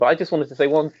But I just wanted to say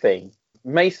one thing.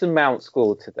 Mason Mount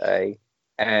scored today,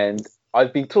 and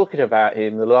I've been talking about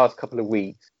him the last couple of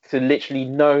weeks to literally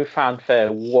no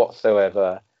fanfare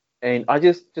whatsoever. And I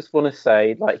just want to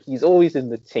say, like, he's always in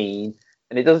the team,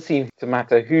 and it doesn't seem to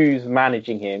matter who's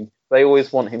managing him. They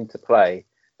always want him to play.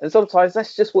 And sometimes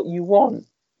that's just what you want.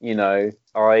 You know,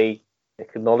 I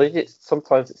acknowledge it.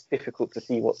 Sometimes it's difficult to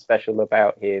see what's special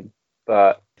about him,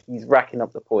 but he's racking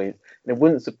up the points. And it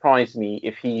wouldn't surprise me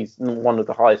if he's one of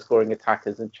the highest scoring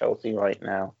attackers in Chelsea right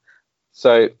now.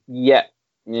 So, yeah,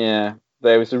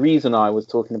 there was a reason I was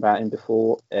talking about him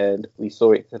before, and we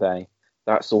saw it today.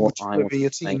 That's all I want to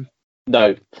say.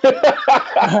 No.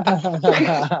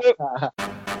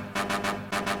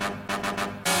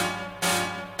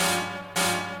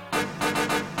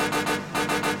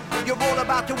 You're all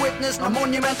about to witness a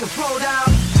monumental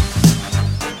throwdown.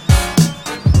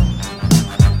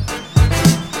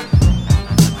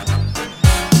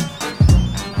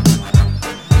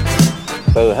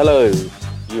 So, hello.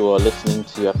 You are listening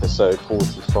to episode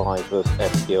 45 of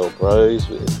FPL Bros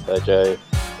with Sergio,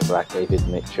 the Black David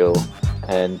Mitchell,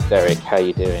 and Derek. How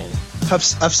you doing? I've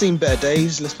seen better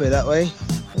days, let's put it that way.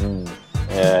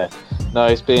 Yeah. No,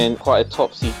 it's been quite a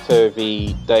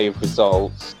topsy-turvy day of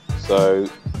results. So,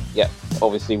 yeah,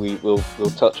 obviously we'll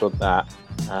touch on that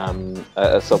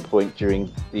at some point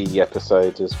during the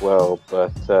episode as well.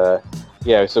 But, so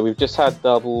we've just had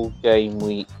double game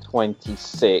week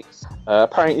 26.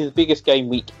 Apparently the biggest game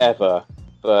week ever,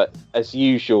 but as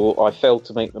usual I failed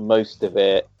to make the most of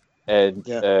it, and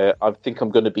I think I'm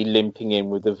going to be limping in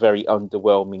with a very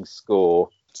underwhelming score.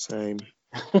 Same.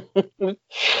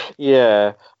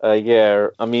 Yeah.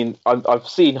 I mean, I've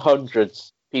seen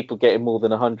hundreds people getting more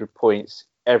than 100 points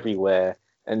everywhere,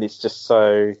 and it's just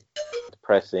so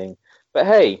depressing. But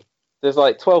hey, there's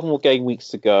like 12 more game weeks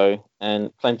to go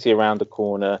and plenty around the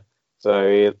corner.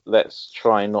 So let's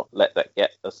try and not let that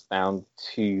get us down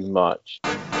too much.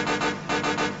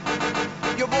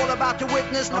 You're all about to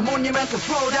witness a monumental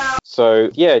throwdown. So,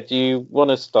 yeah, do you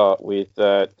want to start with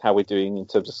how we're doing in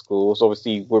terms of scores?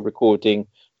 Obviously, we're recording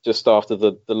just after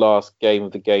the last game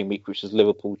of the game week, which is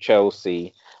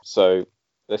Liverpool-Chelsea. So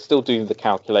they're still doing the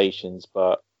calculations,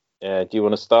 but do you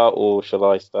want to start or shall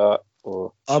I start?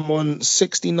 Or I'm on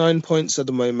 69 points at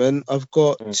the moment. I've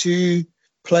got two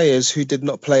players who did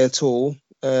not play at all,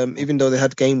 even though they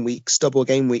had double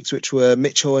game weeks, which were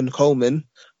Mitchell and Coleman.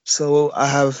 So I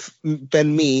have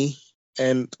Ben Mee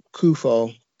and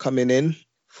Kufal coming in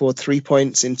for 3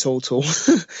 points in total.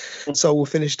 So we'll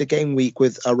finish the game week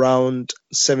with around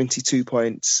 72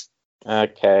 points.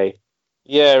 Okay.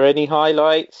 Yeah, any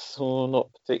highlights or not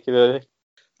particularly?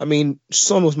 I mean,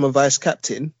 Son was my vice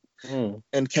captain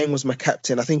and Kane was my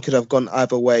captain. I think it could have gone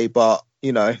either way, but,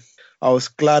 you know, I was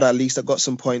glad at least I got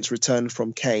some points returned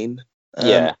from Kane.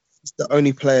 He's the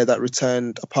only player that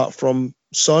returned apart from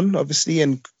Son, obviously,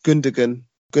 and Gundogan.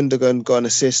 Gundogan got an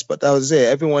assist, but that was it.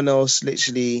 Everyone else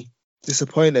literally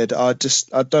disappointed. I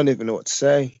don't even know what to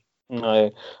say. No,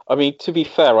 I mean, to be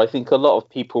fair, I think a lot of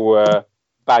people were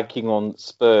banking on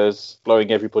Spurs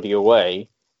blowing everybody away.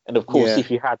 And of course,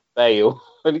 if you had Bale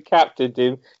and captained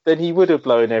him, then he would have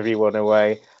blown everyone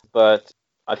away. But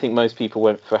I think most people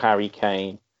went for Harry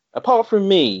Kane. Apart from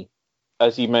me,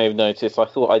 as you may have noticed, I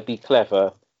thought I'd be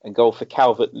clever and go for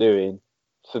Calvert-Lewin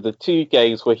for the two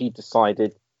games where he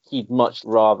decided he'd much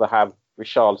rather have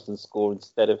Richarlison score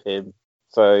instead of him.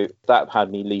 So that had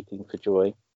me leaping for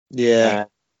joy. Yeah.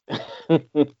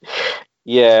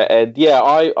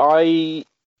 I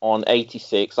on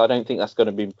 86, I don't think that's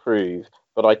going to improve,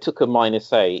 but I took a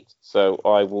 -8, so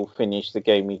I will finish the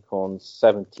game week on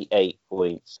 78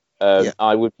 points.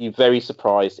 I would be very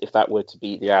surprised if that were to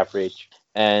beat the average.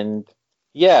 And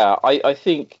I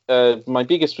think my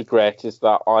biggest regret is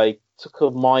that I took a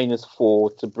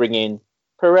 -4 to bring in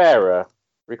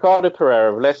Ricardo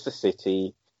Pereira of Leicester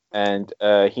City, and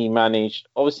he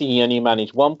only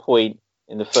managed 1 point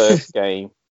in the first game,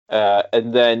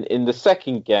 and then in the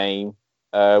second game,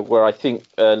 where I think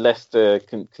Leicester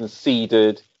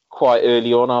conceded quite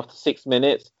early on after 6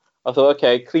 minutes, I thought,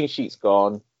 okay, clean sheet's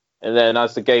gone. And then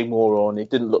as the game wore on,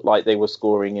 it didn't look like they were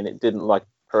scoring, and it didn't like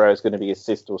Pereira's going to be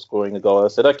assist or scoring a goal. I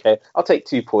said, okay, I'll take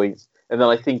 2 points. And then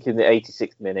I think in the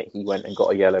 86th minute, he went and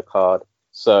got a yellow card.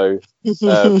 So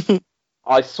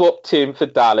I swapped him for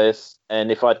Dallas,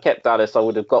 and if I'd kept Dallas, I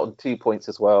would have gotten 2 points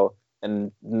as well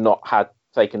and not had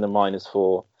taken the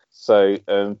 -4. So,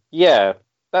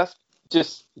 that's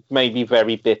just made me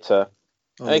very bitter.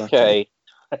 Okay.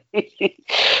 I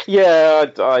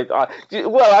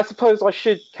suppose I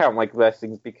should count my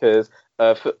blessings because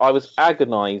I was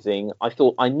agonising. I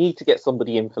thought I need to get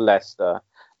somebody in for Leicester,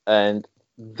 and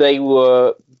they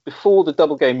were, before the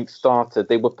double game week started,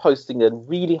 they were posting a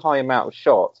really high amount of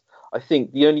shots. I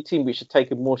think the only team which had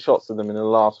taken more shots than them in the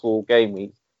last 4 game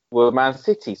weeks were Man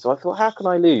City. So I thought, how can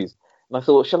I lose? And I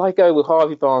thought, shall I go with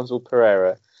Harvey Barnes or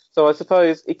Pereira? So I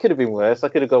suppose it could have been worse. I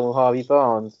could have gone with Harvey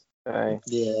Barnes. So.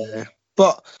 Yeah.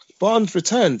 But Barnes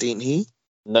returned, didn't he?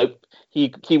 Nope. I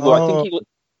think he got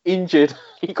injured.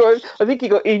 I think he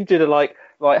got injured like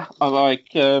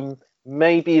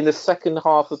maybe in the second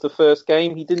half of the first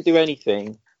game. He didn't do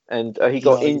anything. And he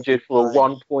got injured for a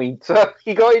 1-pointer.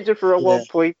 He got injured for a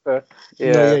 1-pointer.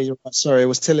 Yeah. No, you're right. Sorry, it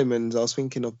was Tielemans. I was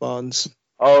thinking of Barnes.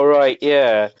 Oh, right,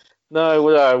 yeah. No,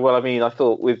 well, I mean, I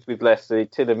thought with Leicester,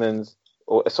 Tielemans,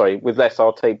 with Leicester,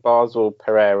 I'll take Barnes or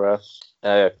Pereira,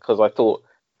 because I thought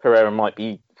Pereira might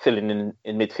be filling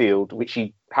in midfield, which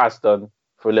he has done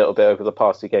for a little bit over the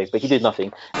past 2 games, but he did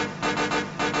nothing.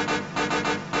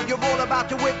 You're all about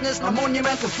to witness a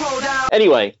monumental throwdown.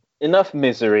 Anyway, enough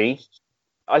misery.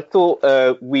 I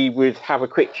thought we would have a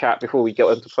quick chat before we get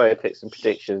onto player picks and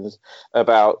predictions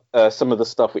about some of the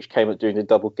stuff which came up during the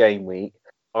double game week.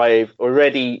 I've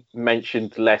already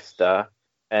mentioned Leicester,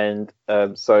 and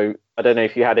so I don't know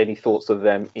if you had any thoughts of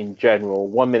them in general.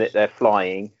 1 minute they're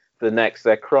flying, the next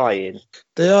they're crying.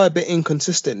 They are a bit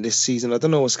inconsistent this season. I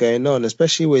don't know what's going on,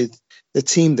 especially with the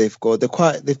team they've got. They've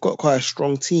got quite a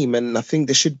strong team, and I think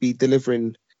they should be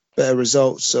delivering better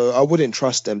results. So I wouldn't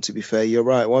trust them, to be fair. You're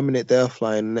right. 1 minute they're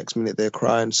flying, the next minute they're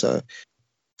crying. So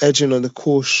edging on the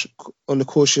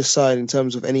cautious side in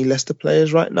terms of any Leicester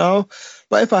players right now.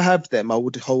 But if I have them, I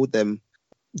would hold them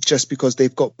just because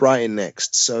they've got Brighton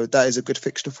next. So that is a good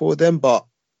fixture for them. But,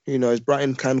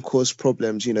 Brighton can cause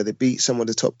problems. They beat some of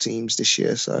the top teams this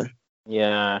year. So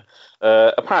yeah.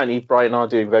 Apparently Brighton are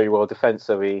doing very well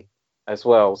defensively as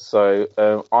well. So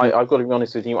I've got to be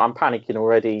honest with you, I'm panicking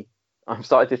already. I'm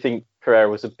starting to think Pereira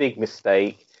was a big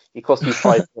mistake. He cost me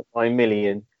 5.9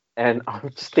 million, and I'm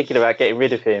just thinking about getting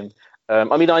rid of him.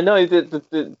 I mean, I know that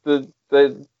the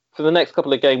for the next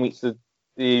couple of game weeks,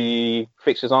 the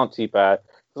fixtures aren't too bad.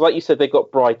 Because like you said, they've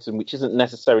got Brighton, which isn't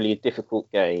necessarily a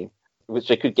difficult game, which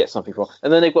they could get something from.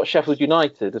 And then they've got Sheffield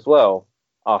United as well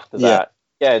after that.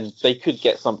 Again, they could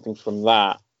get something from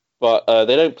that. But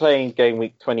they don't play in game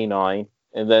week 29.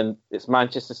 And then it's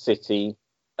Manchester City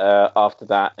after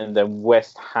that. And then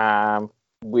West Ham,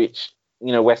 which,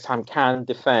 West Ham can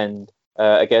defend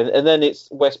again. And then it's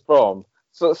West Brom.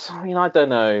 So I mean, I don't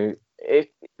know.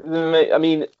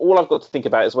 All I've got to think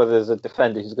about is whether there's a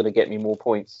defender who's going to get me more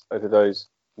points over those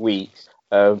weeks.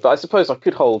 But I suppose I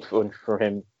could hold on to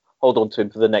him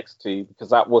for the next 2, because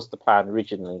that was the plan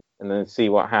originally, and then see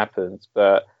what happens.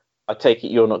 But I take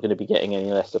it you're not going to be getting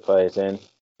any Leicester players in.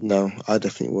 No, I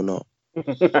definitely will not.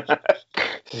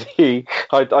 See,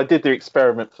 I did the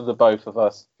experiment for the both of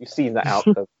us. You've seen the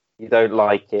outcome. You don't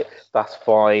like it. That's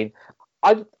fine.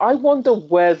 I wonder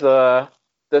whether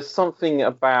there's something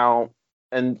about,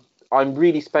 and I'm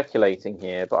really speculating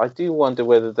here, but I do wonder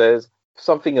whether there's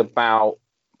something about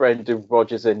Brendan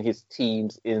Rodgers and his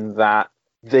teams in that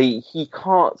he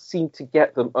can't seem to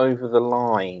get them over the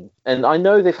line. And I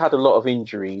know they've had a lot of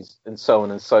injuries and so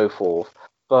on and so forth,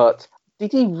 but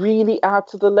did he really add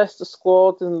to the Leicester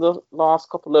squad in the last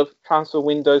couple of transfer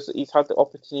windows that he's had the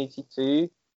opportunity to?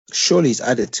 Surely he's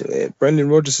added to it. Brendan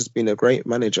Rodgers has been a great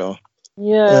manager.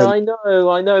 Yeah, I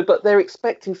know, but they're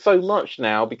expecting so much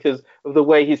now because of the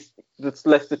way the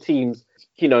Leicester teams,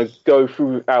 go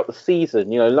throughout the season.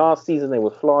 Last season they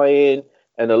were flying,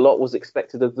 and a lot was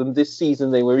expected of them. This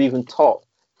season they were even top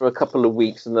for a couple of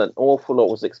weeks, and an awful lot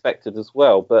was expected as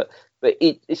well. But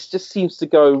it just seems to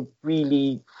go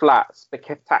really flat,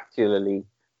 spectacularly,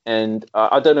 and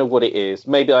I don't know what it is.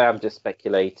 Maybe I am just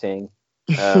speculating.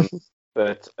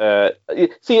 But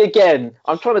see, again,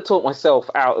 I'm trying to talk myself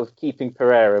out of keeping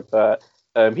Pereira, but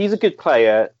he's a good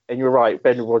player, and you're right,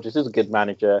 Brendan Rodgers is a good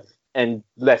manager, and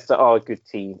Leicester are a good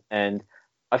team. And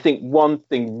I think one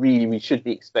thing really we should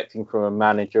be expecting from a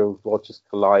manager of Rodgers'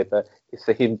 caliber is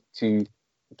for him to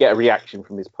get a reaction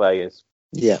from his players.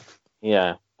 Yeah.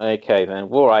 Yeah. Okay, then.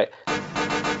 All right.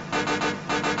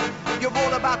 You're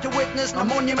all about to witness a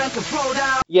monumental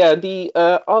throwdown. Yeah, the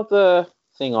other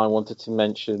thing I wanted to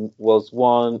mention was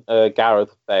one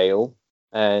Gareth Bale,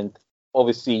 and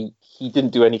obviously he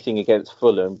didn't do anything against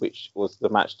Fulham, which was the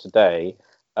match today.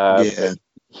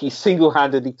 He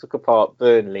single-handedly took apart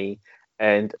Burnley,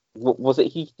 and was it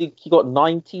he got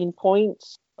 19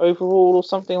 points overall or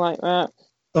something like that?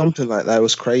 Something like that. It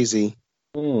was crazy.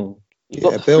 Bale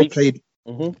played.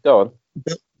 Go on.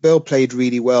 Bale played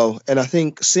really well, and I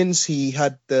think since he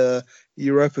had the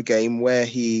Europa game where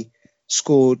he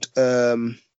scored,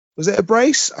 was it a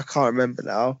brace? I can't remember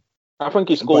now. I think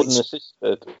he scored and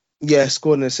assisted. Yeah,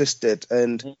 scored and assisted.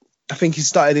 And I think he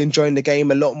started enjoying the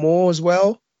game a lot more as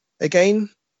well. Again,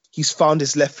 he's found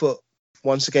his left foot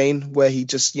once again, where he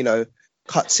just,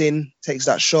 cuts in, takes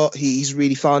that shot. He's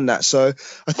really found that. So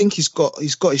I think he's got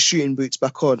his shooting boots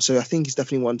back on. So I think he's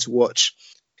definitely one to watch.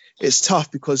 It's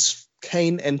tough because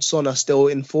Kane and Son are still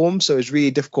in form, so it's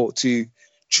really difficult to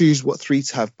choose what three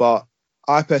to have. But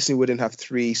I personally wouldn't have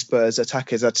three Spurs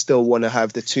attackers. I'd still want to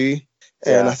have the two.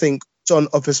 And I think Son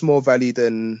offers more value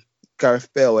than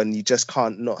Gareth Bale, and you just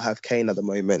can't not have Kane at the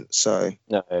moment. So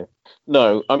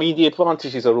no. I mean, the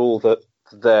advantages are all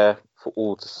there for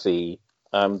all to see.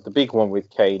 The big one with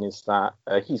Kane is that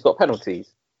he's got penalties.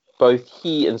 Both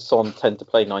he and Son tend to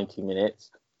play 90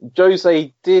 minutes.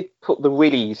 Jose did put the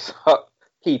willies up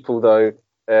people, though,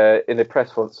 in a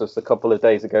press conference a couple of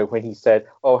days ago when he said,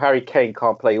 Harry Kane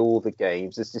can't play all the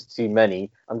games. There's just too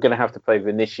many. I'm going to have to play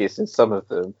Vinicius in some of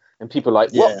them. And people are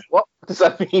like, what does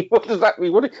that mean? What does that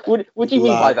mean? What do you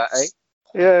mean by that, eh?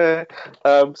 Yeah.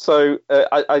 I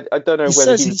don't know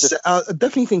whether I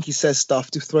definitely think he says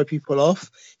stuff to throw people off.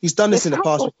 He's done this in the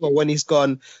past before when he's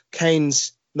gone,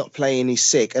 Kane's not playing, he's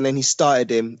sick, and then he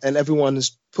started him, and everyone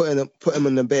has put him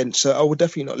on the bench. So I would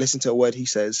definitely not listen to a word he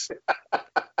says.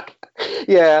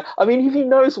 Yeah, I mean, if he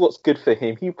knows what's good for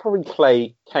him, he'll probably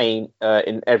play Kane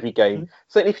in every game. Mm-hmm.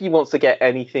 Certainly, if he wants to get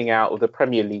anything out of the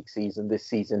Premier League season this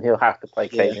season, he'll have to play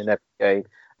Kane in every game.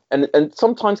 And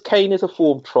sometimes Kane is a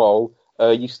form troll.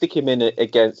 You stick him in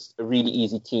against a really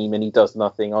easy team and he does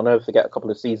nothing. I'll never forget a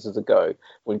couple of seasons ago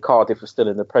when Cardiff was still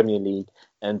in the Premier League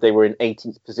and they were in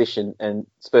 18th position and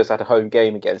Spurs had a home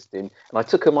game against him. And I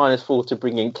took a -4 to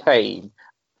bring in Kane.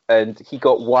 And he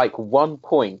got like 1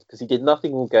 point because he did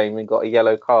nothing all game and got a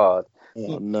yellow card.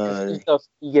 Oh, no.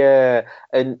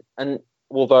 And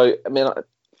although, I mean,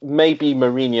 maybe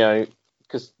Mourinho,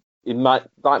 because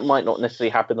that might not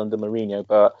necessarily happen under Mourinho,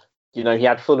 but, he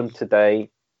had Fulham today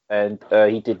and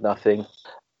he did nothing.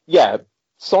 Yeah,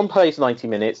 Son plays 90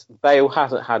 minutes. Bale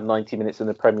hasn't had 90 minutes in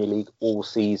the Premier League all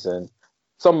season.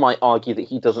 Some might argue that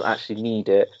he doesn't actually need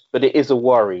it, but it is a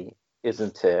worry,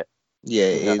 isn't it? Yeah,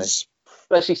 it is.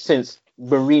 Especially since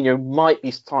Mourinho might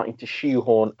be starting to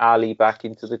shoehorn Ali back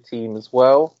into the team as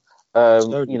well.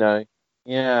 Slowly.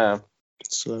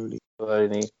 Slowly.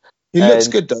 He looks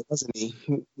good though, doesn't he?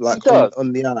 Like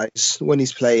on the eyes when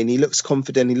he's playing, he looks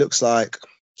confident. He looks like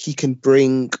he can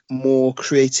bring more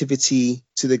creativity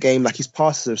to the game. Like his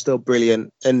passes are still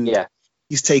brilliant, and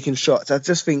he's taking shots. I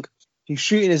just think his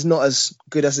shooting is not as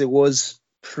good as it was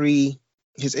pre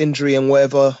his injury and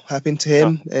whatever happened to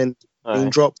him and being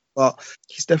dropped. But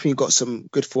he's definitely got some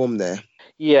good form there.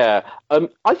 Yeah,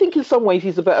 I think in some ways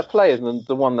he's a better player than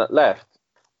the one that left.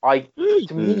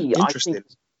 Interesting.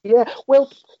 I think,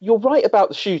 well, you're right about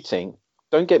the shooting.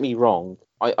 Don't get me wrong.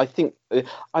 I think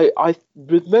I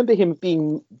remember him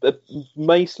being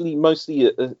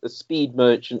mostly a speed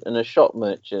merchant and a shot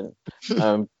merchant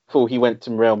before he went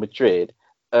to Real Madrid.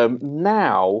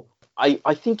 Now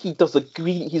I think he's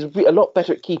a lot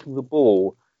better at keeping the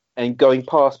ball and going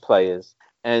past players.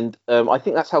 And I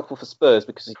think that's helpful for Spurs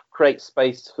because it creates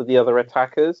space for the other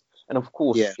attackers. And of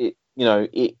course,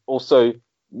 it also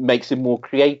makes him more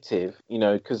creative,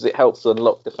 because it helps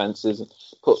unlock defences and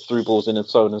put through balls in and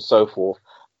so on and so forth.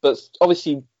 But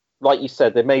obviously, like you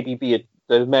said, there may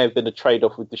have been a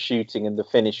trade-off with the shooting and the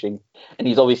finishing. And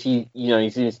he's obviously,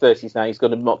 he's in his 30s now. He's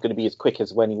not going to be as quick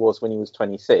as when he was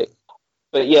 26.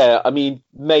 But yeah, I mean,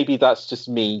 maybe that's just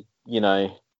me,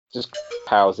 just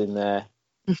powers in there.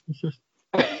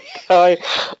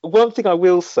 One thing I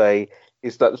will say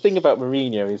is that the thing about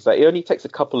Mourinho is that it only takes a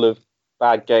couple of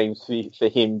bad games for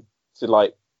him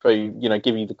to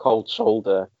give you the cold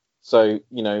shoulder. So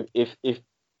if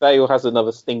Bale has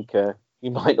another stinker, you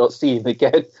might not see him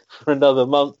again for another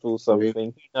month or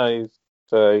something. Who knows?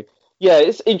 So yeah,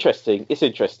 it's interesting.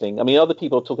 I mean, other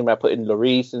people are talking about putting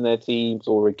Lloris in their teams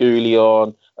or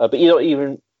Reguilon, but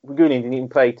Reguilon didn't even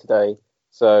play today.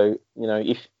 So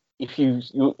if you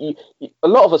a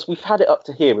lot of us, we've had it up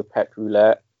to here with Pep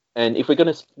Roulette, and if we're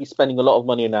going to be spending a lot of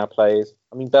money on our players,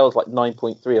 I mean, Bell's like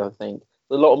 9.3, I think.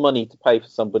 It's a lot of money to pay for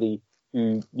somebody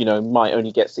who, might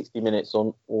only get 60 minutes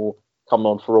on or come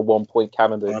on for a 1 point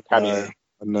cameo.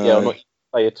 Not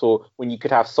play at all when you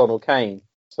could have Son or Kane.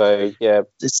 So, yeah.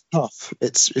 It's tough.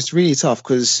 It's really tough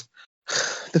because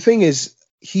the thing is,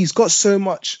 he's got so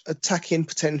much attacking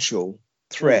potential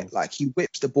threat. Like, he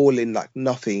whips the ball in like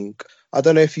nothing. I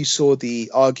don't know if you saw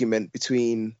the argument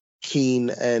between Keane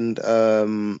and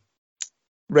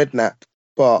Redknapp,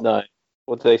 but no.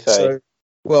 What did they say?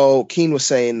 Keane was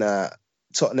saying that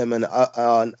Tottenham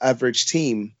are an average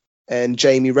team, and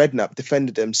Jamie Redknapp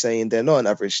defended them, saying they're not an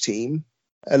average team.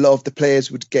 a lot of the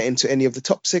players would get into any of the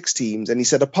top 6 teams. And he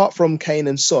said, apart from Kane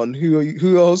and Son,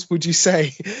 who else would you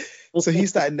say? So he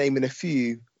started naming a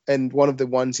few. And one of the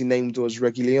ones he named was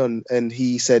Reguilón. And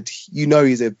he said,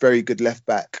 he's a very good left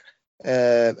back.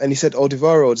 And he said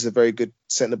Alderweireld is a very good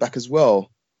centre back as well.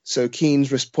 So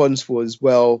Keane's response was,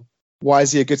 well, why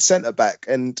is he a good centre back?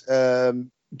 And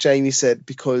Jamie said,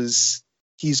 because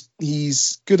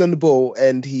he's good on the ball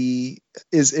and he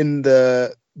is in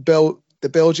the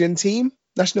Belgian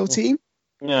national team.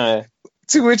 Yeah.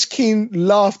 To which Keane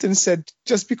laughed and said,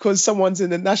 just because someone's in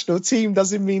the national team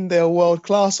doesn't mean they're world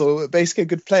class or basically a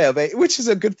good player, which is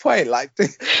a good point. Like,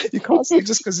 you can't say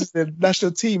just because it's the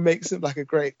national team makes him like a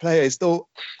great player. It's still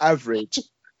average.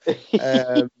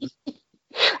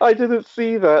 I didn't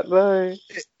see that, no.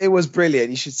 It was brilliant.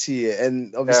 You should see it.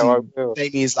 And obviously,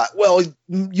 Jamie is like, well,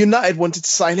 United wanted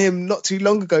to sign him not too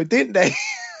long ago, didn't they?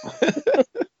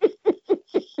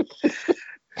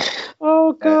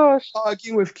 Oh, gosh.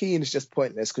 Arguing with Keane is just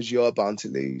pointless because you are bound to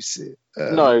lose.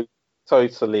 No,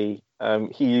 totally.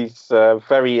 He's a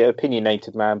very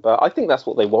opinionated man, but I think that's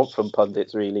what they want from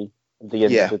pundits, really, at the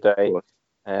end of the day.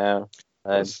 And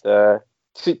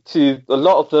to a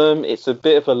lot of them, it's a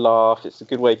bit of a laugh. It's a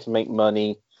good way to make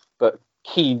money. But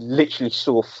Keane literally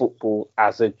saw football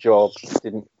as a job,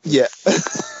 didn't he? Yeah.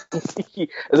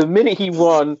 The minute he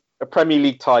won a Premier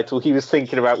League title, he was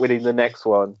thinking about winning the next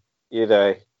one,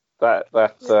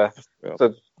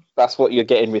 So that's what you're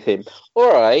getting with him.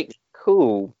 All right,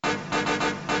 cool.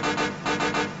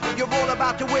 You're all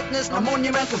about to witness a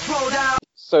monumental throwdown.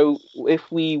 So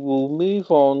if we will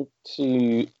move on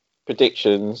to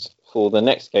predictions for the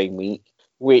next game week,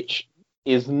 which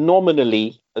is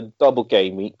nominally a double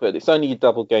game week, but it's only a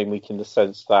double game week in the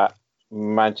sense that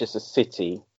Manchester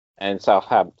City and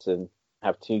Southampton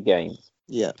have 2 games.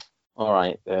 Yeah. All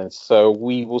right, then. So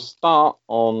we will start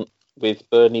with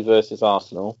Burnley versus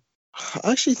Arsenal.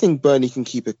 I actually think Burnley can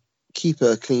keep a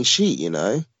clean sheet,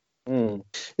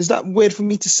 Is that weird for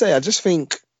me to say? I just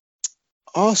think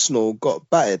Arsenal got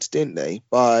battered, didn't they?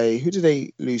 By who did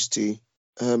they lose to?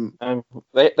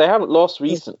 They haven't lost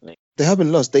recently. They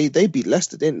haven't lost. They beat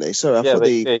Leicester, didn't they? Sorry, I thought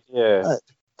they did, yeah.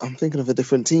 I'm thinking of a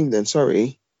different team then,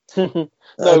 sorry.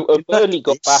 Burnley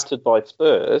got battered by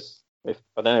Spurs. I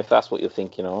don't know if that's what you're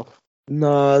thinking of.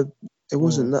 No, it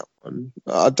wasn't that one.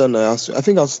 I don't know. I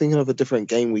think I was thinking of a different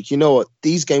game week. You know what?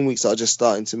 These game weeks are just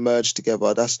starting to merge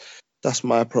together. That's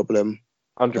my problem.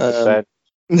 100%.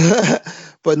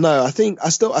 But no, I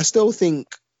still think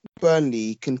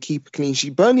Burnley can keep a clean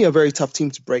sheet. Burnley are a very tough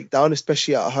team to break down,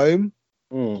 especially at home.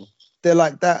 They're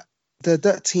like that. They're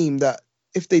that team that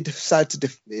if they decide to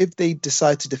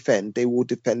defend, they will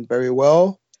defend very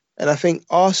well. And I think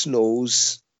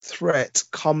Arsenal's threat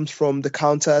comes from the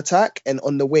counter attack and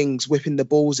on the wings whipping the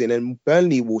balls in, and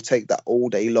Burnley will take that all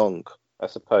day long. I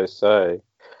suppose so.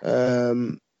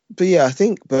 But yeah, I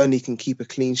think Burnley can keep a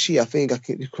clean sheet. I think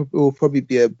it will probably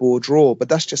be a ball draw, but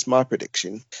that's just my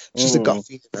prediction. It's just a gut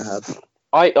feeling I have.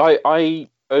 I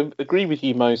agree with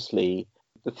you mostly.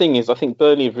 The thing is, I think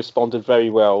Burnley have responded very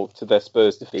well to their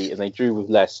Spurs defeat, and they drew with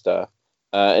Leicester,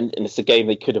 and it's a game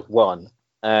they could have won.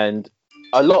 And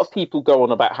a lot of people go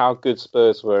on about how good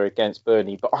Spurs were against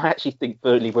Burnley, but I actually think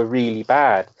Burnley were really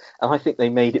bad, and I think they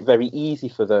made it very easy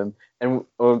for them. And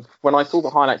when I saw the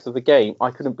highlights of the game,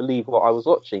 I couldn't believe what I was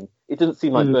watching. It didn't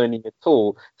seem like Burnley at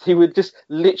all. They were just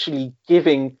literally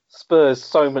giving Spurs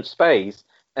so much space,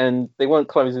 and they weren't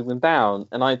closing them down.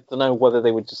 And I don't know whether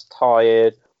they were just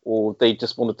tired or they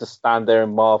just wanted to stand there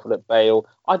and marvel at Bale.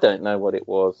 I don't know what it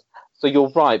was. So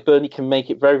you're right, Burnley can make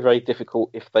it very, very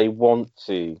difficult if they want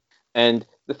to. And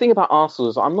the thing about Arsenal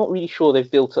is I'm not really sure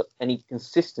they've built up any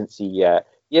consistency yet.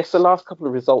 Yes, the last couple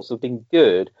of results have been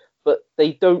good, but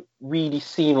they don't really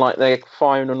seem like they're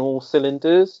firing on all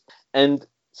cylinders. And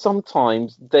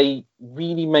sometimes they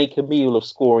really make a meal of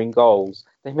scoring goals.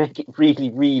 They make it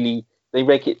really, really,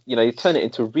 they turn it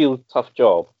into a real tough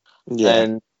job. Yeah.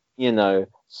 And,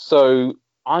 so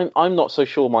I'm not so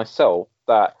sure myself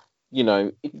that,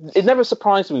 it never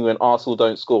surprises me when Arsenal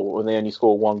don't score and they only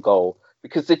score 1 goal,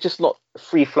 because they're just not a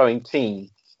free-flowing team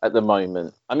at the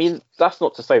moment. I mean, that's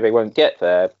not to say they won't get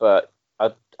there, but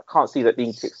I can't see that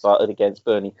being kick-started against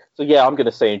Burnley. So, yeah, I'm going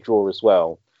to say a draw as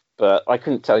well. But I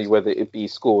couldn't tell you whether it'd be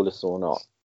scoreless or not.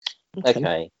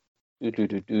 Okay.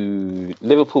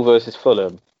 Liverpool versus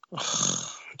Fulham.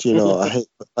 Do you know,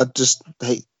 I just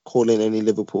hate calling any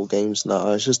Liverpool games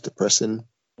now. It's just depressing.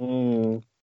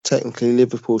 Technically,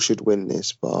 Liverpool should win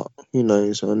this, but who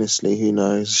knows? Honestly, who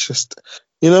knows? It's just,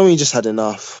 we just had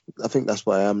enough. I think that's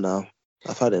where I am now.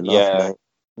 I've had enough, mate.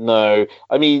 No,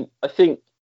 I mean, I think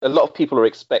a lot of people are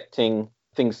expecting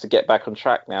things to get back on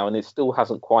track now, and it still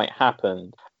hasn't quite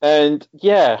happened. And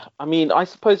yeah, I mean, I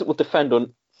suppose it will depend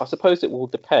on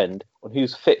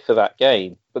who's fit for that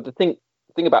game. But the thing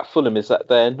about Fulham is that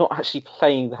they're not actually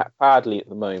playing that badly at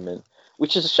the moment,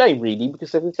 which is a shame, really,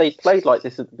 because if they played like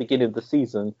this at the beginning of the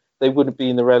season, they wouldn't be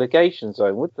in the relegation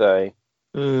zone, would they?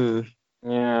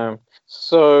 Yeah.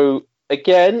 So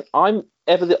again, I'm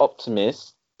ever the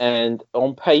optimist, and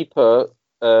on paper,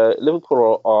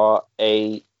 Liverpool are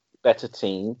a better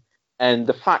team. And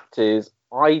the fact is,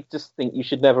 I just think you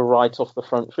should never write off the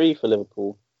front three for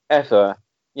Liverpool ever.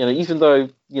 Even though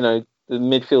the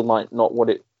midfield might not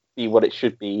be what it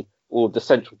should be, or the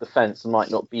central defence might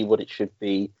not be what it should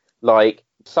be. Like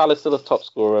Salah's still a top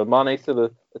scorer, Mane's still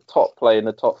a top player and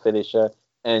a top finisher,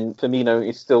 and Firmino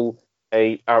is still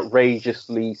a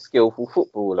outrageously skillful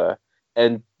footballer.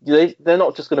 And they're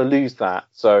not just going to lose that.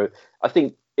 So I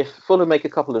think if Fulham make a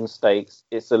couple of mistakes,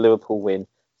 it's a Liverpool win.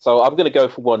 So I'm going to go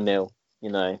for 1-0,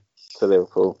 to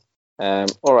Liverpool.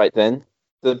 All right, then.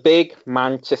 The big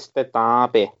Manchester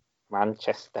derby.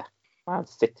 Manchester, Man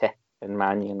City and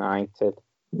Man United.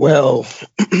 Well,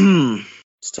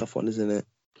 it's a tough one, isn't it?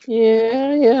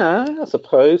 Yeah, I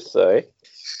suppose so.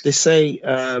 They say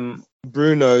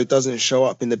Bruno doesn't show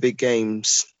up in the big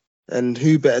games. And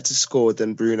who better to score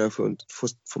than Bruno for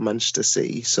Manchester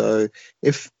City? So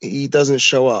if he doesn't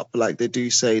show up like they do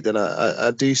say, then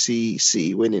I do see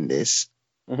City winning this.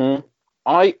 Mm-hmm.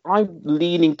 I'm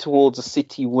leaning towards a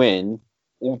City win,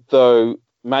 although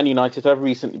Man United have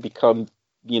recently become,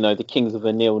 the kings of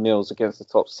the 0-0s against the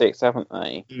top six, haven't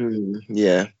they?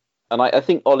 Yeah. And I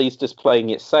think Ollie's just playing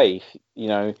it safe.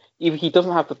 Either he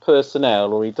doesn't have the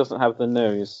personnel or he doesn't have the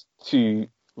nose to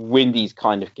win these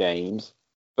kind of games.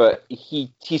 But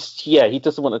he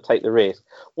doesn't want to take the risk.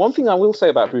 One thing I will say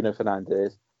about Bruno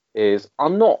Fernandes is I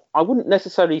wouldn't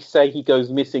necessarily say he goes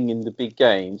missing in the big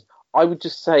games. I would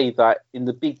just say that in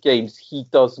the big games, he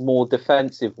does more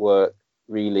defensive work,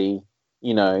 really.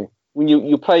 When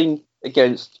you're playing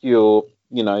against your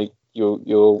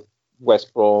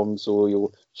West Broms or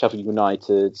your Sheffield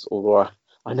Uniteds, or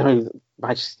I know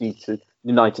Manchester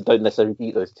United don't necessarily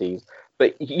beat those teams,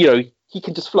 but he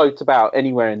can just float about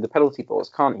anywhere in the penalty box,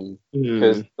 can't he?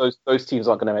 Because those teams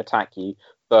aren't going to attack you.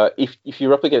 But if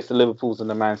you're up against the Liverpools and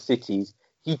the Man Cities,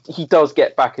 he does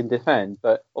get back and defend.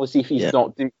 But obviously,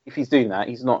 if he's doing that,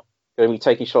 he's not going to be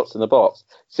taking shots in the box.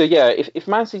 So yeah, if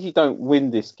Man City don't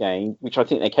win this game, which I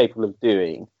think they're capable of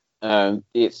doing,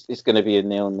 it's going to be a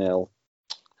 0-0.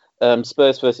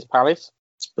 Spurs versus Palace.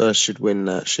 Spurs should win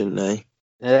that, shouldn't they?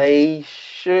 They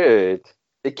should.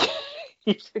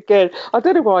 Again, I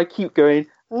don't know why I keep going,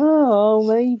 oh,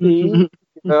 maybe.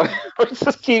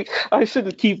 I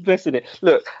shouldn't keep missing it.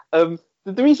 Look, the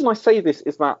reason I say this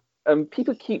is that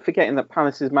people keep forgetting that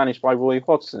Palace is managed by Roy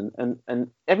Hodgson,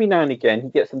 and every now and again he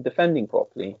gets them defending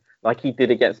properly, like he did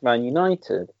against Man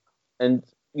United. And,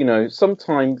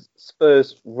 sometimes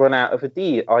Spurs run out of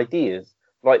ideas,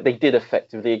 like they did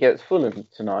effectively against Fulham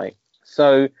tonight.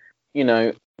 So,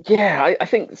 I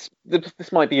think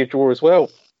this might be a draw as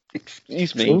well.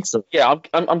 Excuse me. So. Yeah,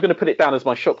 I'm going to put it down as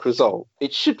my shock result.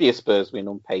 It should be a Spurs win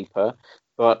on paper,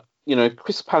 but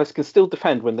Crystal Palace can still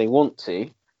defend when they want to,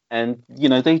 and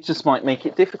they just might make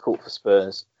it difficult for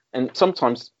Spurs. And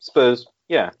sometimes Spurs,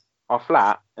 are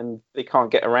flat and they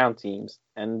can't get around teams,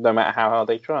 and no matter how hard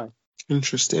they try.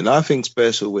 Interesting. I think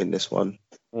Spurs will win this one.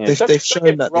 Yeah, they've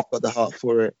shown that they've got the heart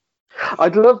for it.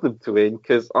 I'd love them to win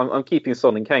because I'm keeping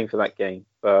Son and Kane for that game,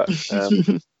 but.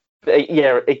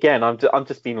 Again, I'm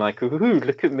just being like, ooh,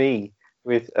 look at me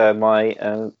with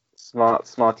my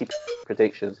smarty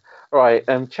predictions. All right,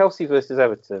 Chelsea versus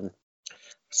Everton.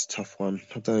 It's a tough one.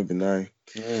 I don't even know.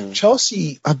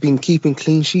 Chelsea have been keeping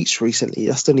clean sheets recently.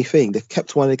 That's the only thing. They've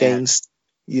kept one against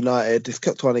United. They've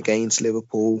kept one against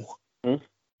Liverpool.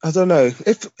 I don't know.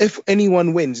 If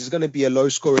anyone wins, it's going to be a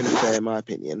low-scoring affair, in my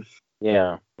opinion.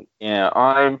 Yeah.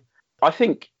 I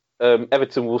think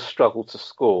Everton will struggle to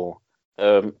score.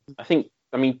 I think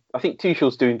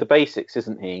Tuchel's doing the basics,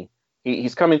 isn't he?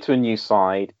 He's coming to a new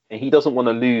side, and he doesn't want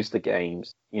to lose the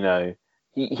games.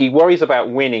 He worries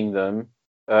about winning them.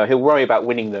 He'll worry about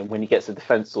winning them when he gets the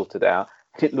defence sorted out.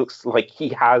 It looks like he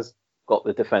has got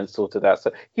the defence sorted out,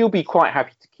 so he'll be quite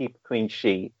happy to keep a clean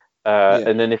sheet.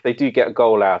 And then if they do get a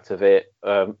goal out of it,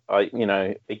 I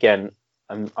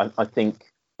think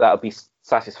that'll be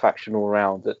satisfaction all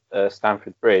round at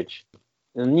Stamford Bridge.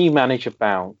 The new manager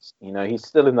bounced. He's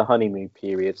still in the honeymoon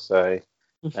period, so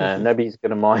nobody's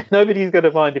going to mind. Nobody's going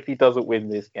to mind if he doesn't win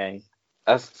this game.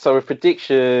 So a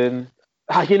prediction.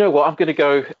 You know what? I'm going to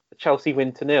go Chelsea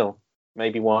win 2-0,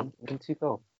 maybe 1, 2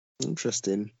 goals.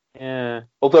 Interesting. Yeah.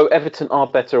 Although Everton are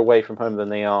better away from home than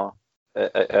they are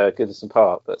Goodison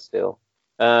Park, but still.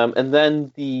 And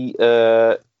then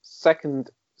the second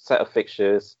set of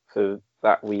fixtures for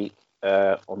that week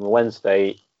on the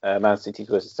Wednesday, Man City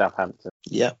versus Southampton.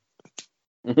 Yeah.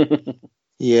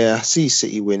 Yeah, I see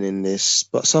City winning this,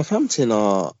 but Southampton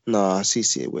I see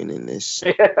City winning this.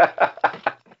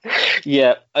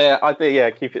 Yeah, I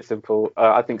think keep it simple.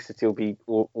 I think City will be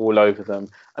all over them.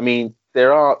 I mean,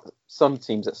 there are some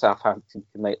teams that Southampton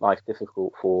can make life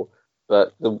difficult for,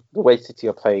 but the way City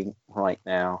are playing right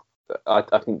now,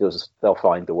 I think they'll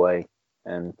find a way,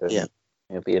 and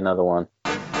it'll be another one.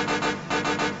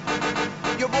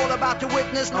 You're all about to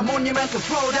witness a monumental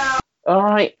throwdown. All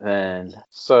right, then.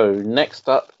 So next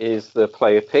up is the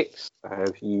player picks.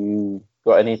 Have you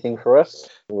got anything for us,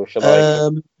 or shall I?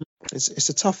 It's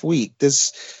a tough week.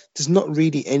 There's not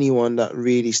really anyone that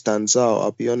really stands out.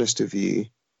 I'll be honest with you.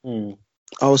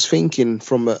 I was thinking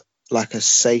from a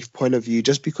safe point of view,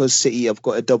 just because City have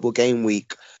got a double game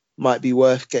week, might be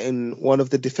worth getting one of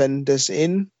the defenders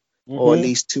in, or at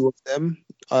least two of them.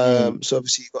 So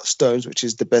obviously you've got Stones, which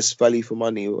is the best value for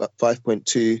money at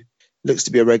 5.2. Looks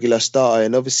to be a regular starter,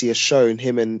 and obviously has shown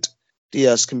him and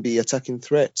Diaz can be attacking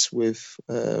threats with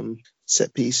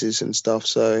set pieces and stuff.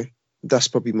 So that's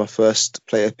probably my first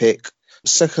player pick.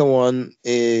 Second one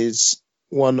is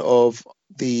one of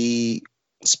the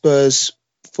Spurs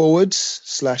forwards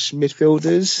 /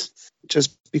 midfielders,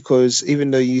 just because even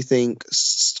though you think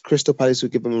Crystal Palace will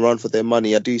give them a run for their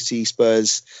money, I do see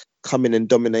Spurs coming and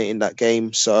dominating that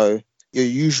game. So your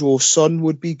usual Son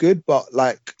would be good, but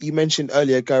like you mentioned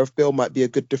earlier, Gareth Bale might be a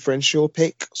good differential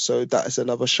pick, so that is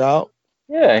another shout.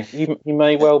 Yeah, he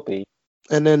may well be.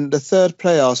 And then the third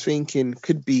player I was thinking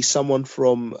could be someone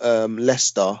from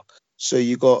Leicester. So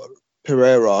you got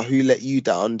Pereira, who let you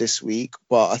down this week,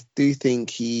 but I do think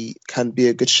he can be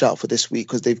a good shout for this week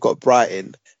because they've got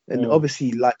Brighton. And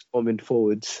obviously like bombing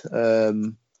forwards.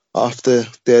 After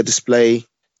their display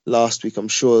last week, I'm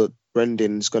sure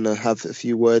Brendan's going to have a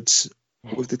few words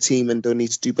with the team and they'll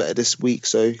need to do better this week.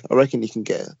 So I reckon he can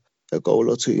get a goal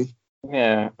or two.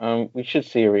 Yeah, we should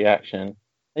see a reaction.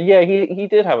 And yeah, he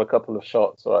did have a couple of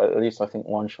shots, or at least I think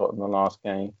one shot in the last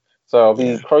game. So I'll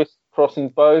be crossing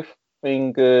both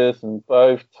fingers and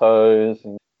both toes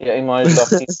and getting my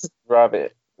lucky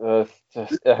rabbit.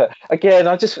 Again,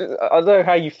 I don't know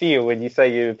how you feel when you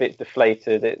say you're a bit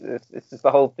deflated. It's just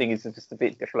the whole thing is just a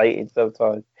bit deflated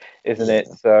sometimes, isn't it?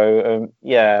 So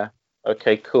yeah,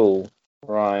 okay, cool,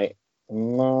 right.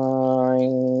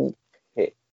 My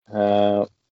pick.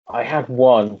 I had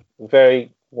one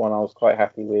I was quite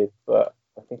happy with, but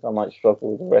I think I might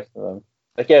struggle with the rest of them.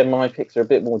 Again, my picks are a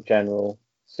bit more general,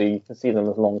 so you can see them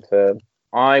as long term.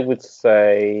 I would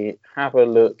say have a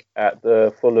look at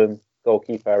the Fulham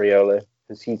goalkeeper Areola,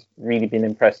 because he's really been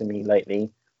impressing me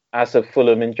lately, as of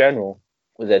Fulham in general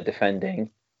with their defending.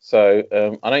 So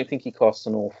I don't think he costs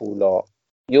an awful lot.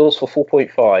 Yours for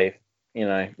 4.5,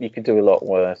 you could do a lot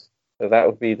worse. So that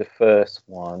would be the first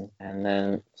one. And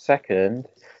then second,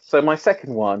 so my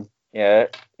second one,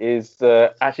 is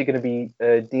actually going to be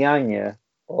Diagne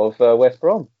of West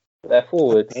Brom, their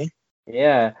forward. Okay.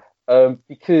 Yeah,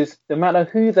 because no matter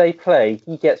who they play,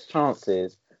 he gets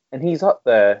chances, and he's up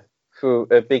there for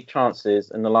big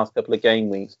chances in the last couple of game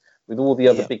weeks with all the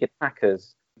other big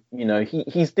attackers.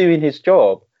 He's doing his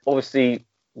job. Obviously,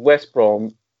 West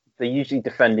Brom, they're usually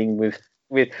defending with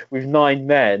 9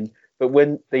 men, but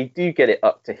when they do get it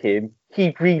up to him,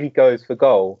 he really goes for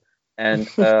goal. And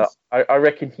I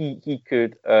reckon he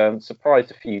could surprise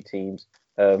a few teams.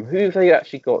 Who have they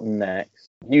actually got next?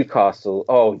 Newcastle.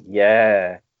 Oh,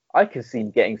 yeah. I can see him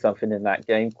getting something in that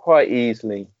game quite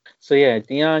easily. So, yeah,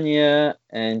 Diagne,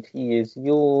 and he is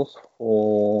yours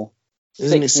for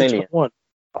 6 million. 6.1?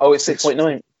 Oh, it's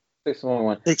 6.9.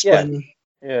 6.1.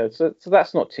 Yeah, so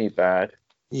that's not too bad.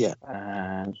 Yeah.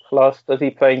 And plus, does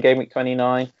he play in game week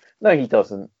 29? No, he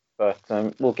doesn't. But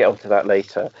we'll get onto that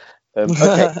later.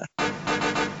 Okay.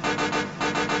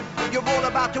 You're all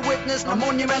about to witness a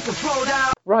monumental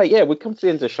throwdown. Right, yeah, we've come to the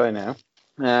end of the show now.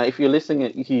 If you're listening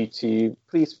at YouTube,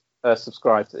 please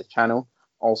subscribe to the channel.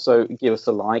 Also, give us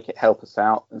a like. It helps us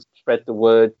out and spread the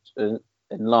word and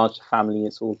enlarge the family.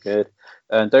 It's all good.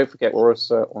 And don't forget, we're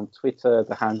also on Twitter.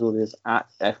 The handle is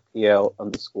 @FPL_bros.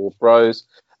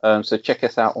 So check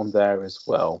us out on there as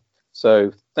well.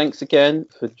 So thanks again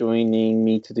for joining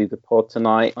me to do the pod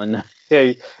tonight. I know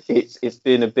it's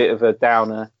been a bit of a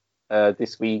downer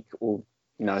this week, or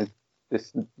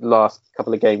this last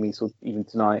couple of game weeks, or even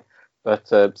tonight, but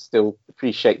still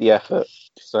appreciate the effort.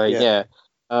 So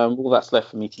all that's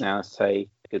left for me now is say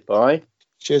goodbye.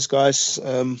 Cheers, guys.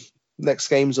 Next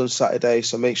game's on Saturday,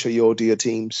 so make sure you all do your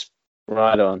teams.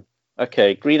 Right on.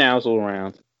 Okay, green owls all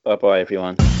around. Bye bye,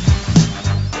 everyone.